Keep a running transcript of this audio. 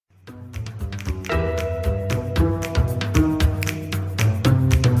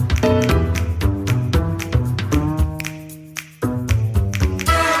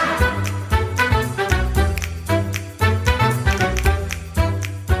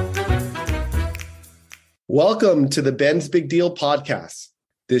Welcome to the Ben's Big Deal podcast.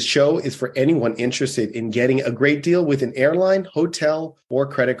 This show is for anyone interested in getting a great deal with an airline, hotel, or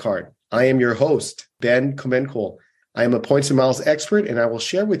credit card. I am your host, Ben Comencol. I am a points and miles expert, and I will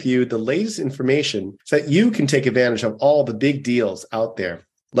share with you the latest information so that you can take advantage of all the big deals out there.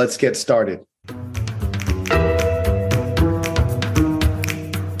 Let's get started.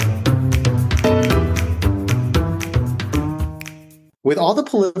 With all the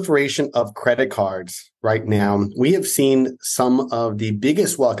proliferation of credit cards right now, we have seen some of the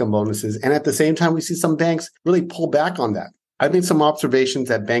biggest welcome bonuses. And at the same time, we see some banks really pull back on that. I've made some observations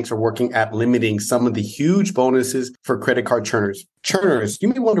that banks are working at limiting some of the huge bonuses for credit card churners. Churners, you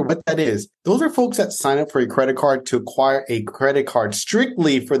may wonder what that is. Those are folks that sign up for a credit card to acquire a credit card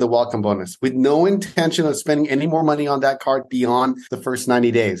strictly for the welcome bonus with no intention of spending any more money on that card beyond the first 90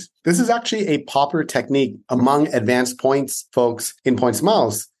 days. This is actually a popular technique among advanced points folks in Points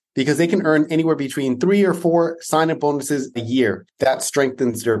Miles, because they can earn anywhere between 3 or 4 sign-up bonuses a year. That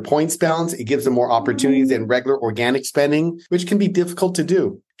strengthens their points balance. It gives them more opportunities than regular organic spending, which can be difficult to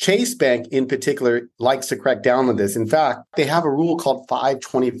do. Chase Bank in particular likes to crack down on this. In fact, they have a rule called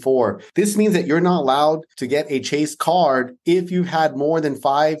 524. This means that you're not allowed to get a Chase card if you've had more than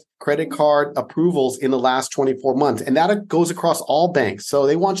 5 credit card approvals in the last 24 months. And that goes across all banks. So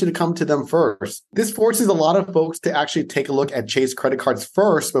they want you to come to them first. This forces a lot of folks to actually take a look at Chase credit cards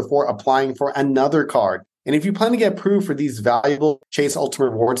first before applying for another card. And if you plan to get approved for these valuable Chase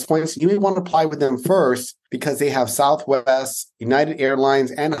Ultimate Rewards points, you may want to apply with them first because they have Southwest, United Airlines,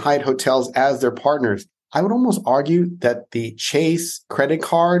 and Hyatt Hotels as their partners. I would almost argue that the Chase credit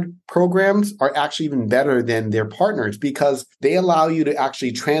card programs are actually even better than their partners because they allow you to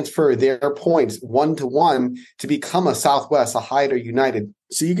actually transfer their points one-to-one to become a Southwest, a Hyatt, or United.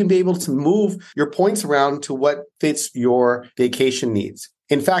 So you can be able to move your points around to what fits your vacation needs.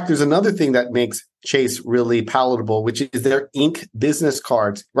 In fact, there's another thing that makes Chase really palatable, which is their Ink business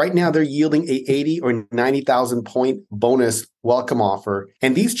cards. Right now, they're yielding a 80 or 90,000 point bonus welcome offer.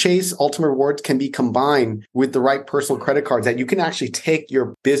 And these Chase Ultimate Rewards can be combined with the right personal credit cards that you can actually take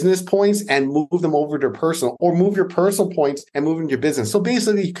your business points and move them over to personal, or move your personal points and move them to your business. So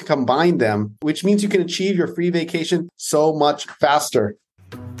basically, you can combine them, which means you can achieve your free vacation so much faster.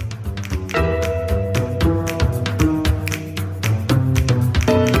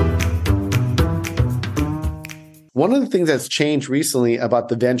 One of the things that's changed recently about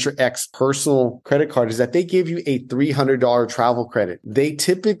the Venture X personal credit card is that they give you a $300 travel credit. They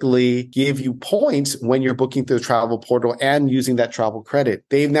typically give you points when you're booking through the travel portal and using that travel credit.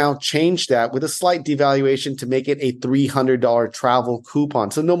 They've now changed that with a slight devaluation to make it a $300 travel coupon.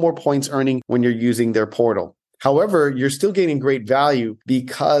 So no more points earning when you're using their portal. However, you're still getting great value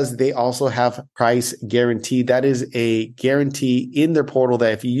because they also have price guarantee. That is a guarantee in their portal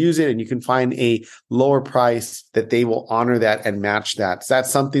that if you use it and you can find a lower price, that they will honor that and match that. So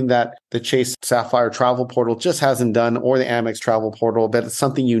that's something that the Chase Sapphire travel portal just hasn't done, or the Amex travel portal, but it's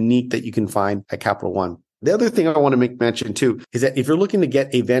something unique that you can find at Capital One. The other thing I want to make mention too is that if you're looking to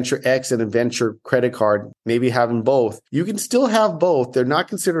get a Venture X and a Venture credit card, maybe having both, you can still have both. They're not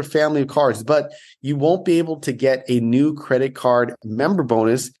considered family of cards, but you won't be able to get a new credit card member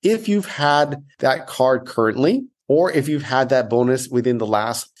bonus if you've had that card currently, or if you've had that bonus within the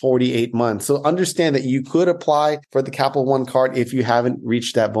last 48 months. So understand that you could apply for the Capital One card if you haven't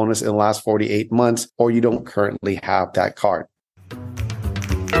reached that bonus in the last 48 months, or you don't currently have that card.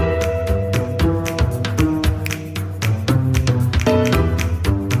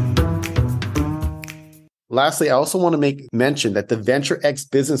 Lastly, I also want to make mention that the Venture X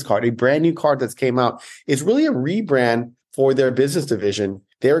business card, a brand new card that's came out, is really a rebrand for their business division.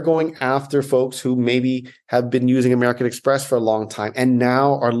 They're going after folks who maybe have been using American Express for a long time and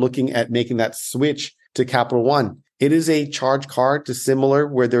now are looking at making that switch to Capital One. It is a charge card to similar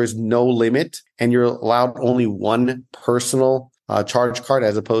where there is no limit and you're allowed only one personal charge card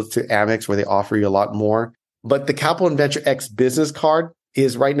as opposed to Amex where they offer you a lot more. But the Capital One Venture X business card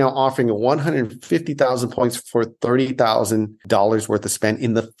is right now offering 150,000 points for $30,000 worth of spend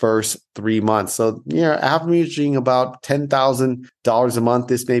in the first 3 months. So, averaging about $10,000 a month.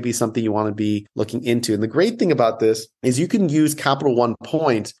 This may be something you want to be looking into. And the great thing about this is you can use Capital One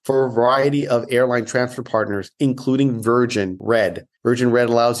points for a variety of airline transfer partners, including Virgin Red. Virgin Red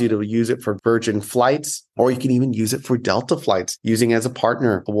allows you to use it for Virgin flights, or you can even use it for Delta flights, using it as a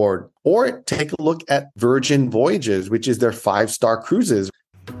partner award. Or take a look at Virgin Voyages, which is their 5-star cruises.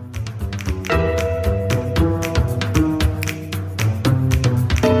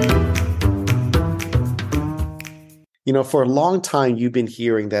 For a long time, you've been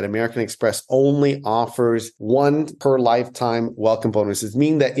hearing that American Express only offers one per lifetime welcome bonuses,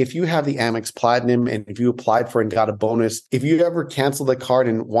 meaning that if you have the Amex Platinum and if you applied for it and got a bonus, if you ever cancel the card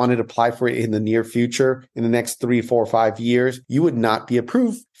and wanted to apply for it in the near future, in the next 3, 4, 5 years, you would not be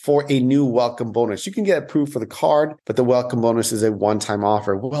approved for a new welcome bonus. You can get approved for the card, but the welcome bonus is a one-time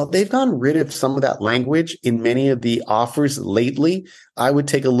offer. Well, they've gotten rid of some of that language in many of the offers lately. I would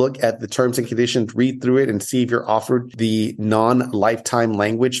take a look at the terms and conditions, read through it, and see if you're offered the non-lifetime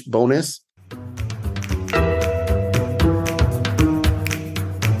language bonus.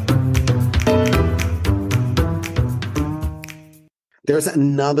 There's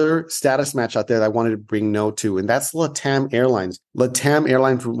another status match out there that I wanted to bring note to, and that's LATAM Airlines. LATAM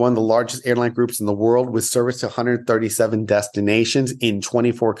Airlines, one of the largest airline groups in the world with service to 137 destinations in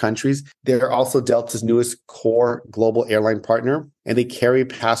 24 countries. They're also Delta's newest core global airline partner, and they carry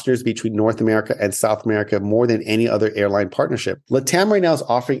passengers between North America and South America more than any other airline partnership. LATAM right now is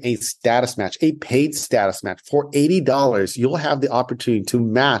offering a status match, a paid status match. For $80, you'll have the opportunity to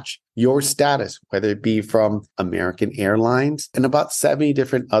match your status, whether it be from American Airlines and about 70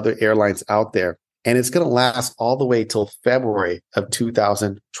 different other airlines out there. And it's going to last all the way till February of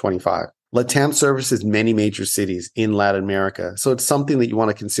 2025. LATAM services many major cities in Latin America. So it's something that you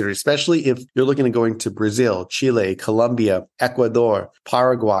want to consider, especially if you're looking at going to Brazil, Chile, Colombia, Ecuador,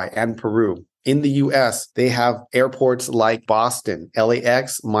 Paraguay, and Peru. In the US, they have airports like Boston,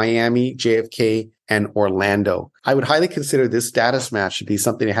 LAX, Miami, JFK, and Orlando. I would highly consider this status match to be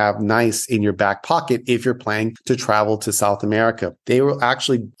something to have nice in your back pocket if you're planning to travel to South America. They will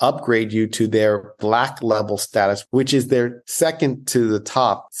actually upgrade you to their black level status, which is their second to the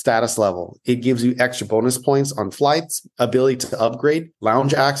top status level. It gives you extra bonus points on flights, ability to upgrade,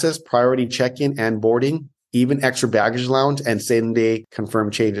 lounge access, priority check-in and boarding, even extra baggage lounge and same-day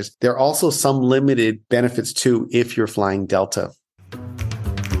confirmed changes. There are also some limited benefits too if you're flying Delta.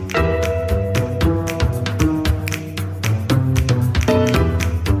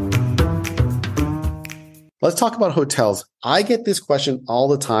 Let's talk about hotels. I get this question all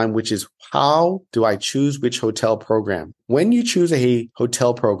the time, which is, how do I choose which hotel program? When you choose a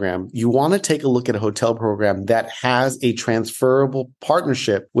hotel program, you want to take a look at a hotel program that has a transferable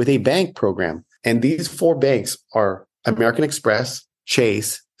partnership with a bank program. And these 4 banks are American Express,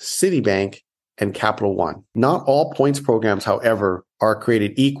 Chase, Citibank, and Capital One. Not all points programs, however, are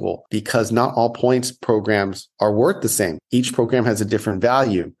created equal because not all points programs are worth the same. Each program has a different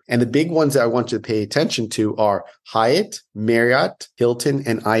value. And the big ones that I want you to pay attention to are Hyatt, Marriott, Hilton,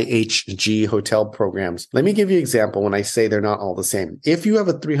 and IHG hotel programs. Let me give you an example when I say they're not all the same. If you have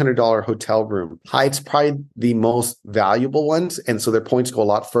a $300 hotel room, Hyatt's probably the most valuable ones, and so their points go a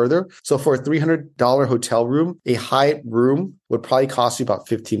lot further. So for a $300 hotel room, a Hyatt room would probably cost you about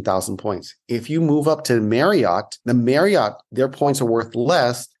 15,000 points. If you move up to Marriott, their points are worth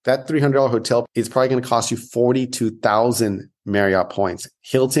less. That $300 hotel is probably going to cost you 42,000 Marriott points.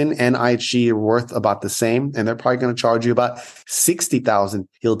 Hilton and IHG are worth about the same, and they're probably going to charge you about 60,000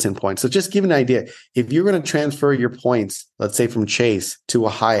 Hilton points. So just give an idea. If you're going to transfer your points, let's say from Chase to a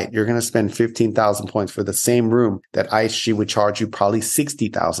Hyatt, you're going to spend 15,000 points for the same room that IHG would charge you probably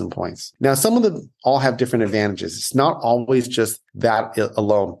 60,000 points. Now, some of them all have different advantages. It's not always just that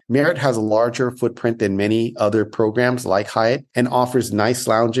alone. Marriott has a larger footprint than many other programs like Hyatt and offers nice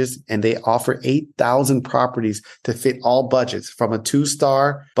lounges, and they offer 8,000 properties to fit all budgets, from a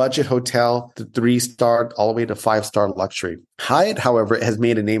 2-star budget hotel to 3-star all the way to 5-star luxury. Hyatt, however, has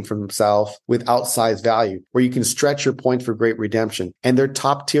made a name for themselves with outsized value, where you can stretch your points for great redemption. And their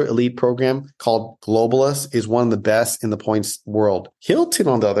top-tier elite program called Globalus is one of the best in the points world. Hilton,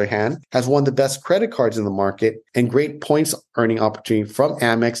 on the other hand, has one of the best credit cards in the market and great points earning opportunity from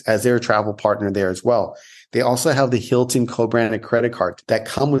Amex as their travel partner there as well. They also have the Hilton co-branded credit card that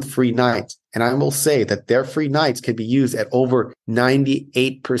come with free nights. And I will say that their free nights can be used at over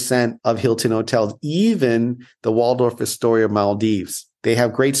 98% of Hilton hotels, even the Waldorf Astoria Maldives. They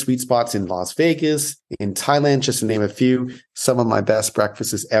have great sweet spots in Las Vegas, in Thailand, just to name a few. Some of my best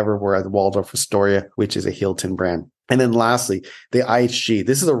breakfasts ever were at the Waldorf Astoria, which is a Hilton brand. And then lastly, the IHG.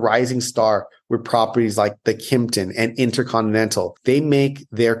 This is a rising star with properties like the Kimpton and Intercontinental. They make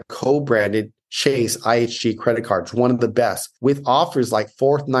their co-branded Chase IHG credit cards one of the best, with offers like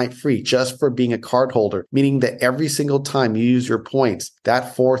 4th night free just for being a card holder, meaning that every single time you use your points,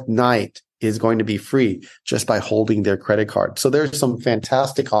 that 4th night is going to be free just by holding their credit card. So there's some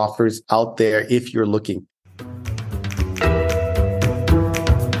fantastic offers out there if you're looking.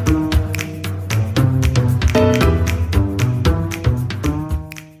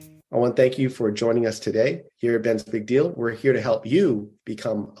 I want to thank you for joining us today here at Ben's Big Deal. We're here to help you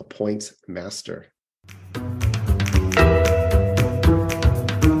become a points master.